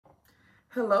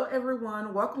Hello,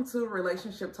 everyone. Welcome to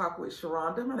Relationship Talk with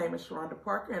Sharonda. My name is Sharonda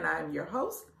Parker, and I am your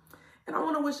host. And I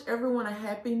want to wish everyone a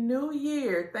happy new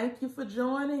year. Thank you for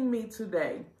joining me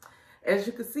today. As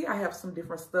you can see, I have some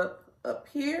different stuff up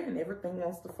here, and everything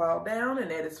wants to fall down, and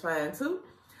that is fine too.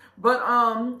 But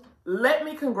let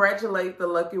me congratulate the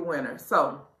lucky winner.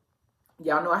 So,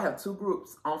 y'all know I have two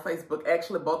groups on Facebook.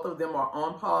 Actually, both of them are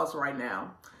on pause right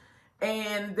now.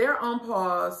 And they're on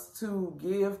pause to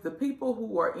give the people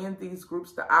who are in these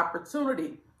groups the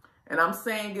opportunity, and I'm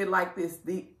saying it like this,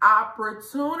 the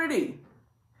opportunity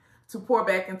to pour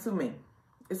back into me.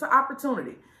 It's an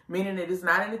opportunity, meaning it is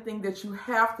not anything that you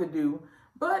have to do,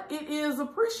 but it is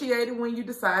appreciated when you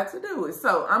decide to do it.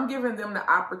 So I'm giving them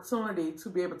the opportunity to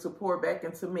be able to pour back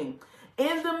into me.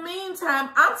 In the meantime,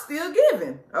 I'm still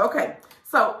giving. Okay,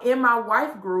 so in my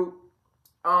wife group,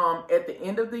 at the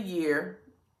end of the year,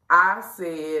 I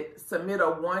said submit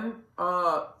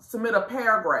a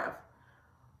paragraph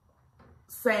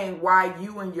saying why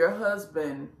you and your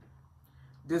husband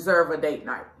deserve a date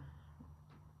night.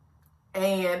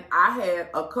 And I had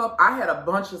a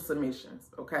bunch of submissions,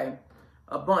 okay?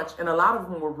 A bunch, and a lot of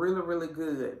them were really, really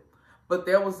good. But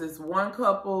there was this one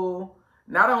couple,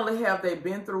 not only have they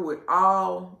been through it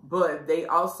all, but they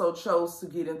also chose to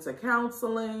get into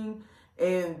counseling.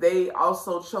 And they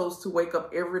also chose to wake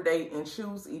up every day and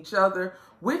choose each other,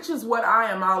 which is what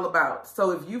I am all about. So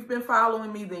if you've been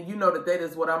following me, then you know that that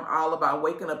is what I'm all about,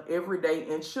 waking up every day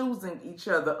and choosing each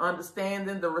other,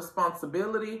 understanding the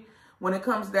responsibility when it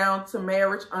comes down to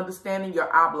marriage, understanding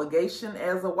your obligation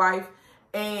as a wife.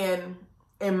 And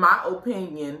in my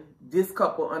opinion, this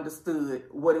couple understood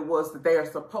what it was that they are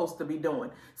supposed to be doing.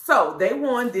 So they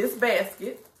won this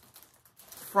basket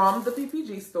from the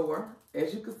PPG store.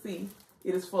 As you can see,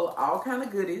 it is full of all kind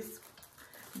of goodies.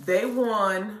 They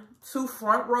won two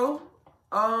front row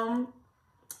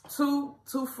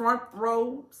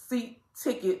seat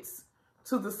tickets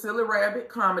to the Silly Rabbit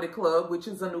Comedy Club, which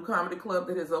is a new comedy club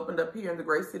that has opened up here in the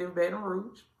great city of Baton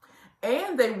Rouge.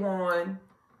 And they won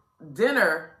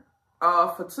dinner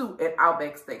for two at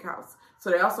Outback Steakhouse.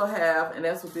 So they also have, and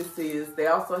that's what this is, they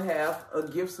also have a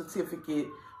gift certificate.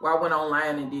 Well, I went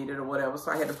online and did it or whatever,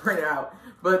 so I had to print it out.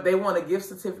 But they want a gift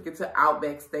certificate to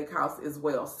Outback Steakhouse as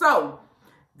well. So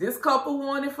this couple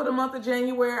won it for the month of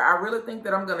January. I really think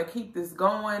that I'm going to keep this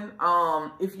going.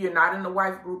 If you're not in the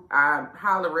wife group, I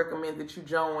highly recommend that you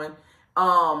join.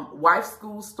 Wife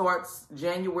school starts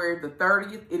January the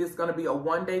 30th. It is going to be a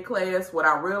one-day class. What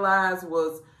I realized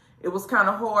was it was kind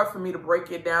of hard for me to break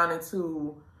it down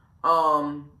into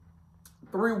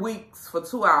 3 weeks for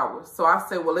 2 hours. So I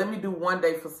said, well, let me do one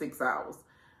day for 6 hours.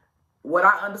 What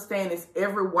I understand is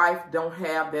every wife don't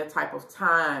have that type of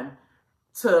time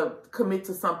to commit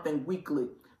to something weekly.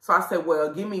 So I said,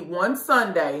 well, give me one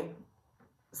Sunday,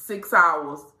 6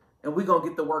 hours, and we're going to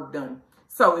get the work done.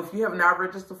 So if you have not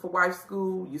registered for wife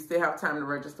school, you still have time to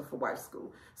register for wife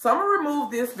school. So I'm going to remove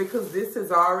this because this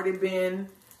is already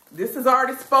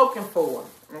spoken for,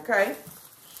 okay?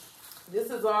 This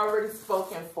is already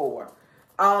spoken for.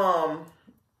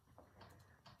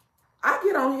 I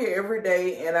get on here every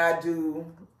day and I do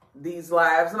these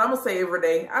lives, and I'm gonna say every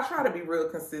day, I try to be real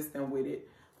consistent with it,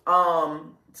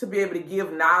 to be able to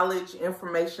give knowledge,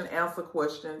 information, answer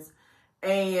questions.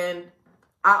 And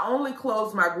I only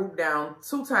close my group down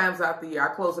 2 times out the year.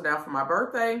 I close it down for my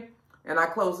birthday, and I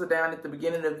close it down at the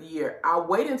beginning of the year. I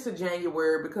wait until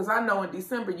January because I know in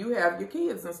December you have your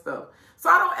kids and stuff. So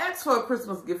I don't ask for a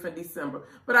Christmas gift in December,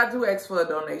 but I do ask for a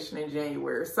donation in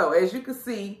January. So as you can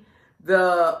see,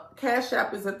 the Cash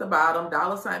App is at the bottom,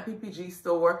 $PPG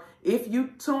store. If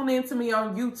you tune in to me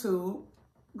on YouTube,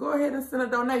 go ahead and send a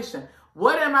donation.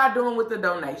 What am I doing with the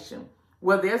donation?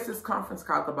 Well, there's this conference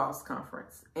called the Boss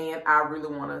Conference, and I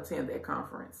really want to attend that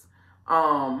conference.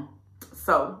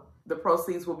 So the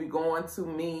proceeds will be going to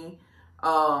me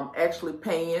actually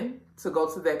paying to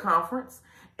go to that conference.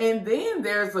 And then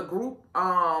there's a group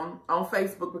on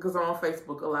Facebook, because I'm on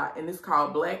Facebook a lot, and it's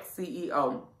called Black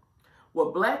CEO.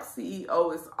 Well, Black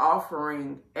CEO is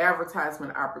offering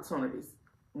advertisement opportunities.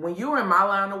 When you're in my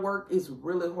line of work, it's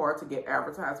really hard to get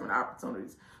advertisement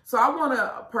opportunities. So I want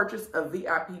to purchase a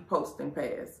VIP posting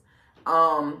pass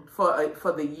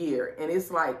for the year, and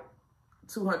it's like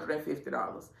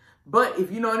 $250. But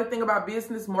if you know anything about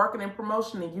business, marketing,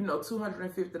 promotion, and you know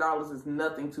 $250 is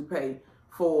nothing to pay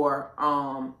for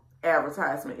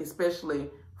advertisement, especially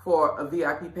for a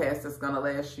VIP pass that's going to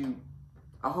last you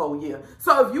a whole year.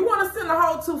 So if you want to send the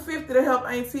whole $250 to help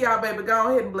Auntie out, baby, go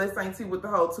ahead and bless Auntie with the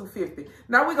whole $250.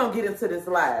 Now we're going to get into this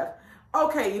live.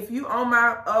 Okay, if you on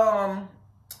my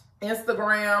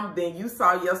Instagram, then you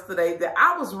saw yesterday that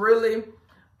I was really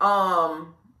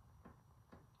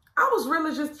I I was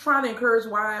really just trying to encourage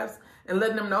wives and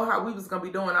letting them know how we was going to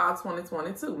be doing all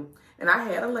 2022. And I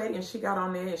had a lady, and she got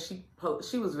on there, and she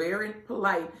was very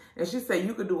polite. And she said,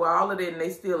 you could do all of that, and they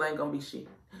still ain't going to be shit.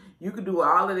 You could do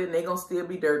all of that, and they going to still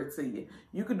be dirty to you.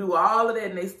 You could do all of that,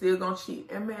 and they still going to cheat.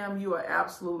 And ma'am, you are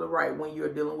absolutely right when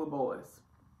you're dealing with boys.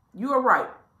 You are right.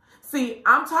 See,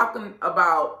 I'm talking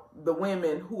about the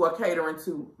women who are catering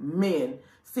to men.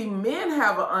 See, men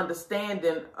have an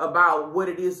understanding about what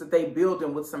it is that they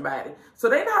building with somebody. So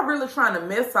they're not really trying to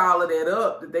mess all of that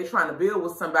up that they're trying to build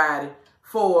with somebody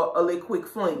for a little quick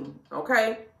fling,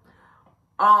 okay?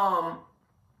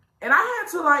 And I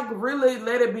had to like really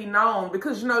let it be known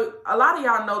because, you know, a lot of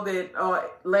y'all know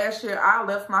that last year I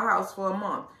left my house for a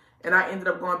month and I ended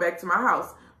up going back to my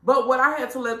house. But what I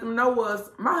had to let them know was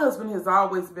my husband has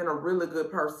always been a really good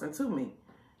person to me,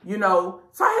 you know.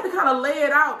 So I had to kind of lay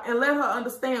it out and let her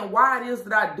understand why it is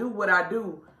that I do what I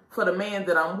do for the man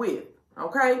that I'm with,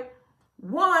 okay?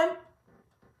 One,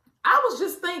 I was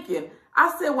just thinking,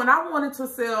 I said when I wanted to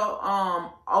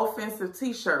sell offensive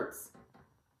t-shirts,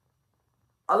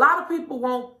 a lot of people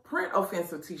won't print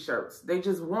offensive t-shirts. They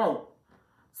just won't.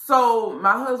 So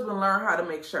my husband learned how to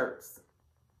make shirts.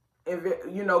 And,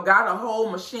 you know, got a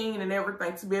whole machine and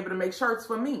everything to be able to make shirts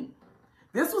for me.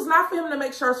 This was not for him to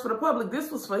make shirts for the public. This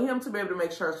was for him to be able to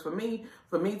make shirts for me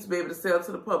to be able to sell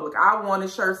to the public. I wanted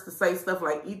shirts to say stuff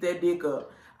like, eat that dick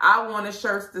up. I wanted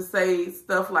shirts to say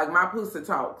stuff like, my pussy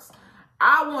talks.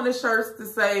 I wanted shirts to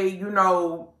say, you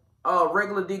know,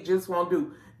 regular dick just won't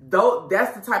do. Though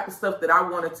that's the type of stuff that I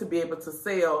wanted to be able to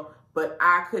sell, but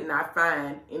I could not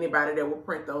find anybody that would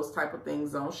print those type of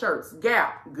things on shirts.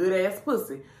 Gap, good ass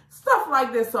pussy, stuff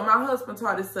like this. So my husband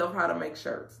taught himself how to make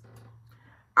shirts.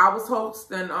 I was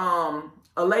hosting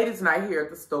a ladies' night here at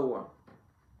the store.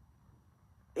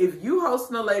 If you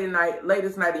hosting a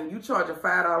ladies' night and you charge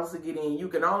 $5 to get in, you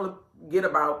can only get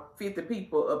about 50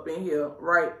 people up in here,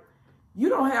 right? You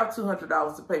don't have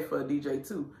 $200 to pay for a DJ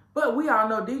too. But we all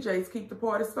know DJs keep the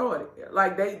party started.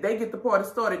 Like they get the party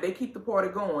started. They keep the party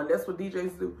going. That's what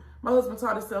DJs do. My husband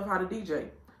taught himself how to DJ.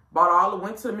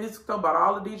 Went to the music store, bought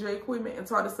all the DJ equipment and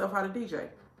taught himself how to DJ.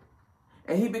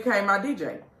 And he became my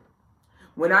DJ.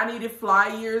 When I needed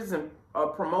flyers and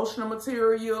promotional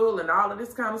material and all of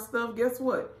this kind of stuff, guess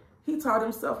what? He taught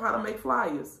himself how to make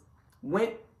flyers.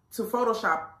 Went to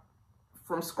Photoshop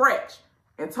from scratch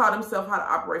and taught himself how to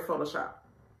operate Photoshop.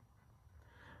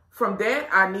 From that,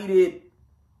 I needed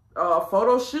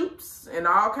photo shoots and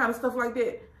all kind of stuff like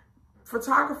that.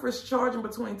 Photographers charging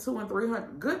between $200 and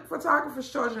 $300. Good photographers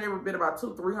charging every bit about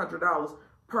 $200 to $300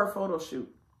 per photo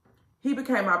shoot. He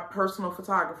became my personal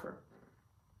photographer.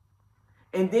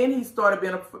 And then he started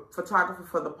being a photographer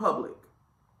for the public.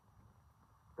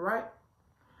 Right?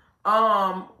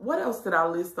 What else did I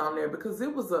list on there? Because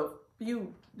it was a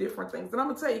few different things. And I'm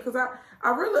going to tell you, because I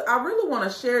really want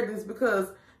to share this because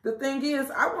the thing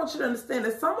is, I want you to understand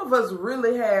that some of us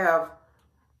really have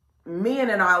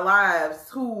men in our lives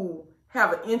who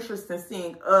have an interest in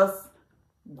seeing us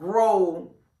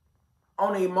grow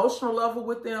on an emotional level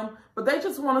with them, but they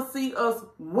just want to see us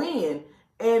win.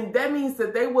 And that means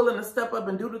that they're willing to step up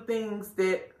and do the things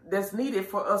that's needed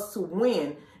for us to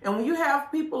win. And when you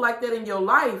have people like that in your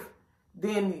life,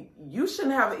 then you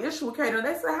shouldn't have an issue with catering.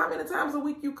 They say, how many times a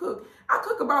week you cook? I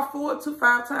cook about 4 to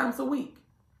 5 times a week.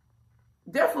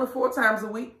 Definitely 4 times a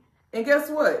week. And guess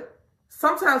what?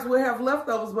 Sometimes we'll have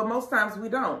leftovers, but most times we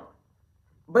don't.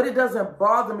 But it doesn't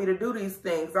bother me to do these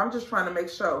things. I'm just trying to make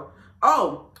sure.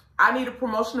 Oh, I needed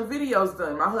promotional videos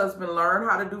done. My husband learned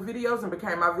how to do videos and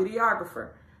became my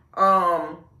videographer.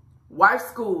 Wife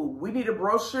school. We needed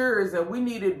brochures and we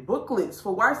needed booklets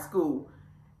for wife school.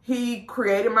 He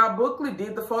created my booklet,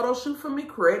 did the photo shoot for me,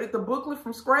 created the booklet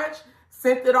from scratch,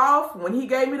 sent it off. When he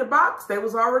gave me the box, they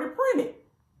was already printed.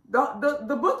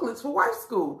 The booklets for wife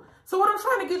school. So what I'm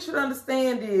trying to get you to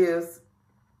understand is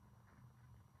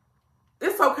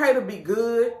it's okay to be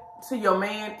good to your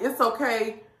man. It's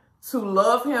okay to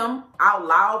love him out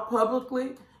loud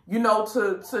publicly, you know,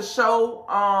 to show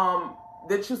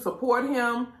that you support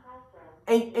him.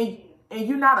 And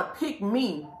you're not a pick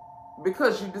me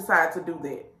because you decide to do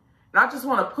that. And I just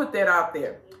want to put that out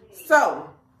there. So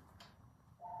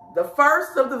the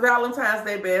first of the Valentine's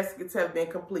Day baskets have been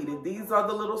completed. These are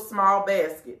the little small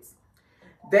baskets.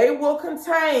 They will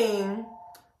contain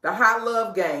the Hot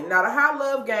Love Game. Now, the Hot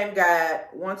Love Game got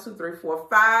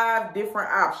 5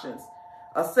 different options.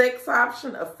 A sex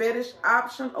option, a fetish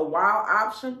option, a wild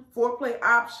option, foreplay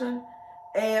option,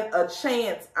 and a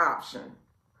chance option.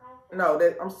 No,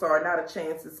 I'm sorry, not a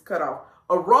chance. It's cut off.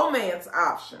 A romance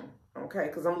option. Okay,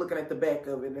 because I'm looking at the back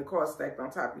of it and the cards stacked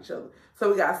on top of each other. So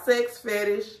we got sex,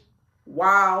 fetish,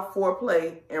 wild,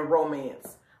 foreplay, and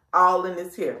romance. All in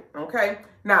this here, okay?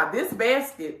 Now, this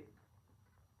basket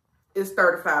is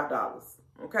 $35,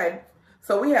 okay?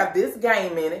 So we have this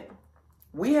game in it.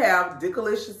 We have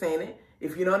Dickalicious in it.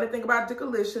 If you know anything about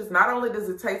Dickalicious, not only does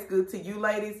it taste good to you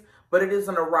ladies, but it is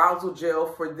an arousal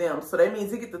gel for them. So that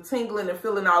means you get the tingling and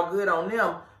feeling all good on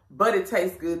them, but it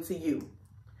tastes good to you.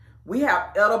 We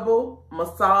have edible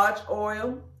massage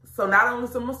oil. So not only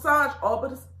is it massage oil,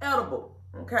 but it's edible,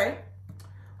 okay?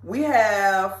 We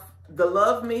have the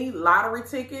Love Me lottery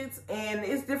tickets, and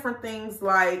it's different things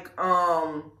like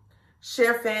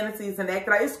share fantasies and act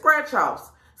like it's scratch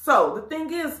offs. So the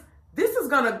thing is, this is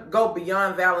gonna go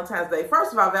beyond Valentine's Day.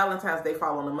 First of all, Valentine's Day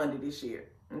fall on a Monday this year,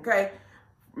 okay?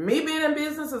 Me being in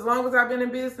business, as long as I've been in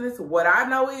business, what I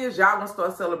know is y'all gonna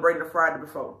start celebrating the Friday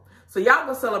before. So y'all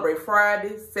gonna celebrate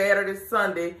Friday, Saturday,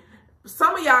 Sunday.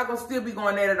 Some of y'all gonna still be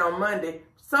going at it on Monday.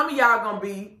 Some of y'all gonna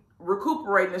be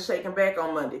recuperating and shaking back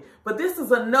on Monday. But this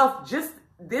is enough, just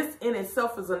this in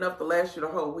itself is enough to last you the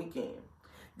whole weekend.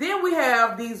 Then we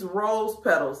have these rose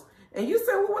petals. And you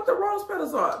say, well, what the rose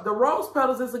petals are? The rose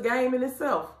petals is a game in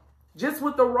itself, just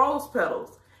with the rose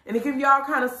petals. And it gives you all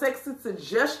kind of sexy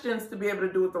suggestions to be able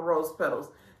to do with the rose petals.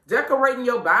 Decorating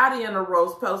your body in the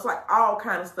rose petals, like all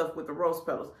kind of stuff with the rose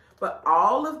petals. But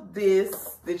all of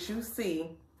this that you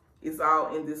see is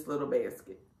all in this little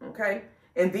basket, okay?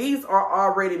 And these are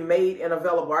already made and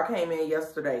available. I came in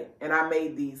yesterday and I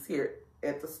made these here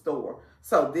at the store.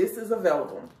 So this is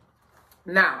available.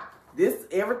 Now, this,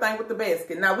 everything with the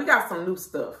basket. Now, we got some new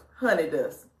stuff. Honey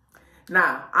dust.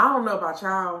 Now, I don't know about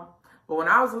y'all, but when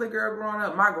I was a little girl growing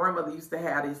up, my grandmother used to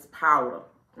have this powder,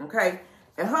 okay?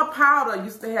 And her powder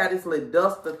used to have this little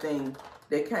duster thing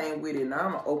that came with it. Now,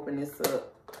 I'm going to open this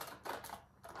up,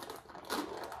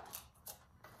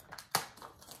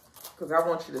 because I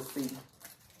want you to see.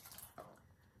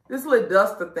 This little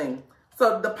duster thing.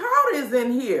 So, the powder is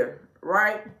in here,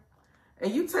 right?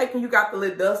 And you got the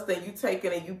little duster, and you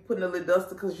taking and you putting the little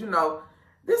duster, because, you know,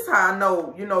 this is how I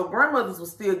know, you know, grandmothers were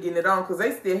still getting it on, because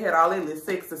they still had all their little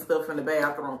sexy stuff in the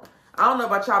bathroom. I don't know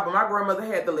about y'all, but my grandmother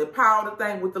had the little powder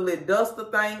thing with the little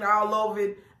duster thing all over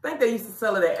it. I think they used to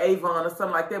sell it at Avon or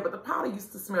something like that, but the powder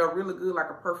used to smell really good, like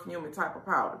a perfume type of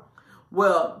powder.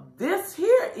 Well, this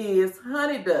here is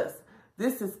honey dust.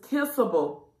 This is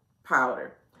kissable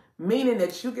powder. Meaning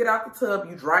that you get out the tub,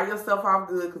 you dry yourself off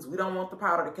good, because we don't want the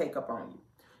powder to cake up on you.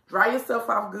 Dry yourself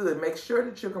off good. Make sure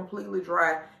that you're completely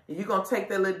dry. And you're going to take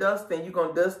that little dust and you're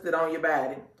going to dust it on your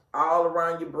body. All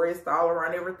around your breast, all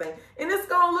around everything. And it's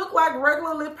going to look like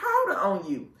regular lip powder on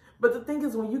you. But the thing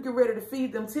is, when you get ready to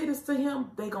feed them titties to him,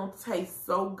 they going to taste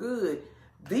so good.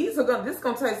 This is going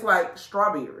to taste like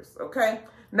strawberries, okay?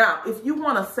 Now, if you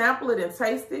want to sample it and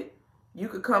taste it, you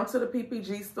could come to the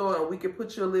PPG store and we could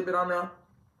put you a little bit on there.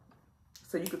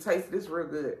 So you can taste this real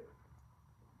good.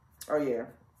 Oh yeah,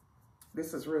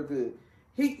 this is real good.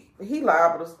 He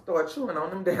liable to start chewing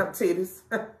on them damn titties.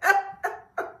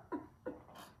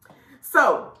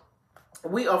 So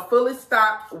we are fully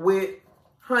stocked with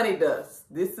honey dust.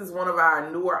 This is one of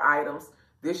our newer items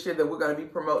this year that we're going to be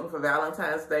promoting for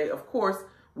Valentine's Day. Of course,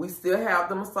 we still have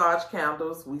the massage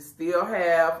candles. We still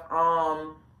have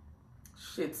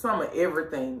some of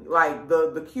everything, like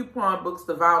the coupon books,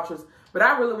 the vouchers. But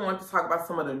I really wanted to talk about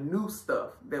some of the new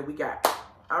stuff that we got.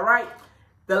 All right.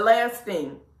 The last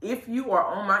thing, if you are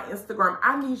on my Instagram,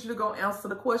 I need you to go answer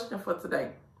the question for today.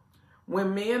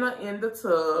 When men are in the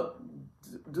tub,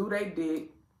 do they dick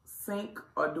sink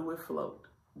or do it float?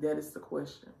 That is the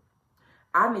question.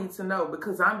 I need to know,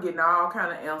 because I'm getting all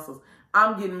kind of answers.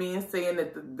 I'm getting men saying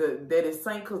that that it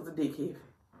sink because the dick heavy.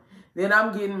 Then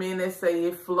I'm getting men that say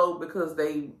it float because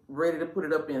they ready to put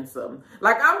it up in something.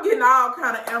 Like, I'm getting all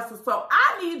kind of answers. So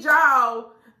I need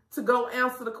y'all to go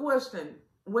answer the question.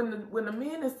 When the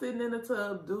man is sitting in the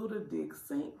tub, do the dick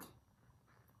sink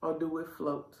or do it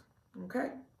float?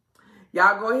 Okay?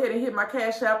 Y'all go ahead and hit my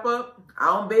Cash App up. I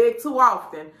don't beg too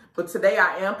often, but today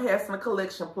I am passing a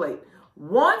collection plate.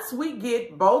 Once we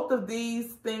get both of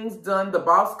these things done, the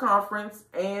Boss Conference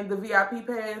and the VIP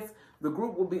Pass, the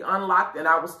group will be unlocked, and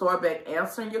I will start back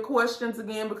answering your questions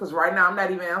again, because right now I'm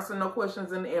not even answering no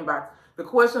questions in the inbox. The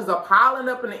questions are piling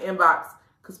up in the inbox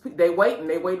because they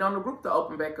waiting on the group to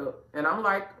open back up. And I'm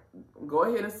like, go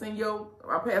ahead and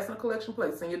I'm passing a collection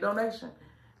plate, send your donation.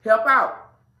 Help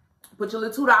out. Put your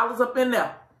little $2 up in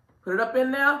there. Put it up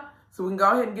in there so we can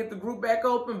go ahead and get the group back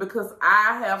open, because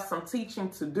I have some teaching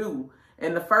to do.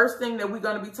 And the first thing that we're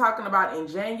going to be talking about in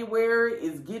January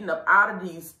is getting up out of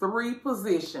these 3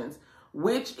 positions,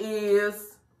 which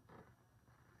is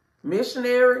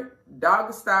missionary,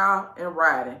 doggy style, and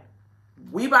riding.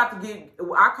 We about to get,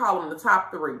 I call them the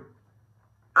top 3.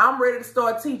 I'm ready to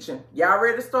start teaching. Y'all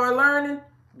ready to start learning?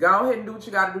 Go ahead and do what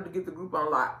you got to do to get the group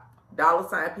unlocked.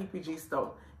 $PPG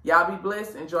Store. Y'all be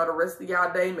blessed. Enjoy the rest of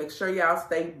y'all day. Make sure y'all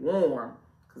stay warm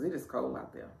because it is cold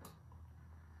out there.